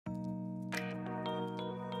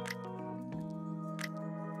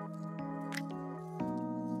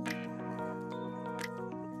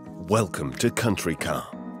Welcome to Country Car,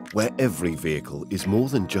 where every vehicle is more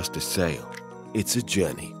than just a sale, it's a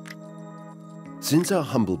journey. Since our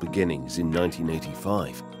humble beginnings in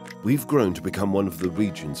 1985, we've grown to become one of the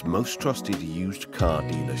region's most trusted used car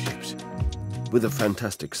dealerships. With a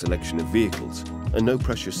fantastic selection of vehicles, a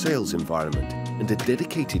no-pressure sales environment and a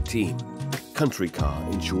dedicated team, Country Car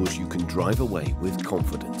ensures you can drive away with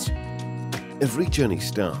confidence. Every journey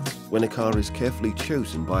starts when a car is carefully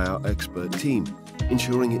chosen by our expert team,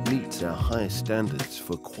 ensuring it meets our highest standards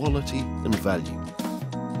for quality and value.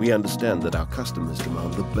 We understand that our customers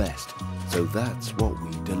demand the best, so that's what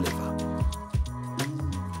we deliver.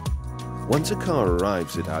 Once a car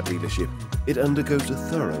arrives at our dealership, it undergoes a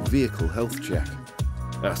thorough vehicle health check.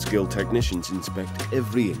 Our skilled technicians inspect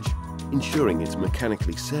every inch, ensuring it's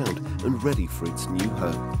mechanically sound and ready for its new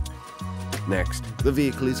home. Next, the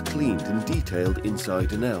vehicle is cleaned and detailed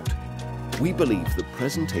inside and out. We believe that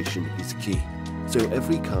presentation is key, so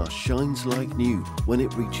every car shines like new when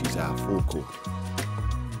it reaches our forecourt.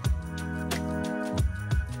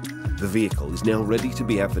 The vehicle is now ready to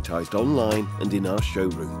be advertised online and in our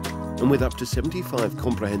showroom, and with up to 75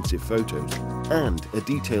 comprehensive photos and a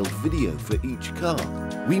detailed video for each car,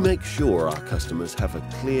 we make sure our customers have a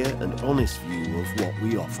clear and honest view of what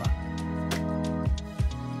we offer.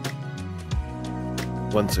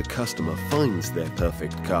 Once a customer finds their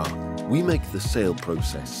perfect car, we make the sale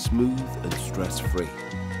process smooth and stress-free.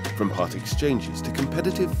 From part exchanges to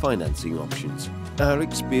competitive financing options, our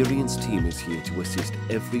experienced team is here to assist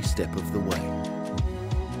every step of the way.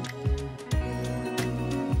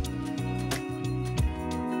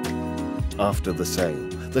 After the sale,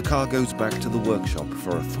 the car goes back to the workshop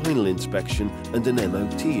for a final inspection and an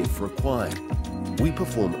MOT if required. We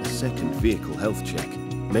perform a second vehicle health check,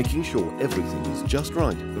 making sure everything is just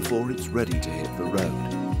right before it's ready to hit the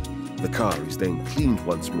road. The car is then cleaned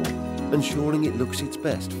once more, ensuring it looks its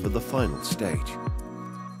best for the final stage.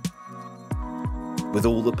 With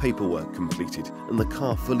all the paperwork completed and the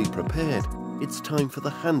car fully prepared, it's time for the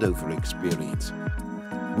handover experience.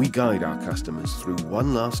 We guide our customers through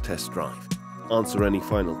one last test drive, answer any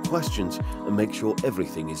final questions and make sure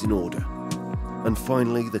everything is in order. And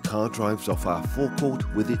finally, the car drives off our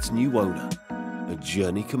forecourt with its new owner. A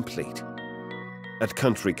journey complete. At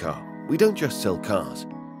Country Car, we don't just sell cars,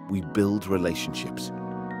 we build relationships.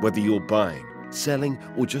 Whether you're buying, selling,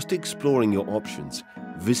 or just exploring your options,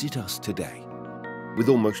 visit us today. With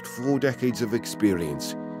almost 4 decades of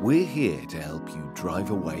experience, we're here to help you drive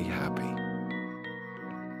away happy.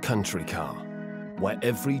 Country Car, where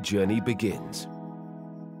every journey begins.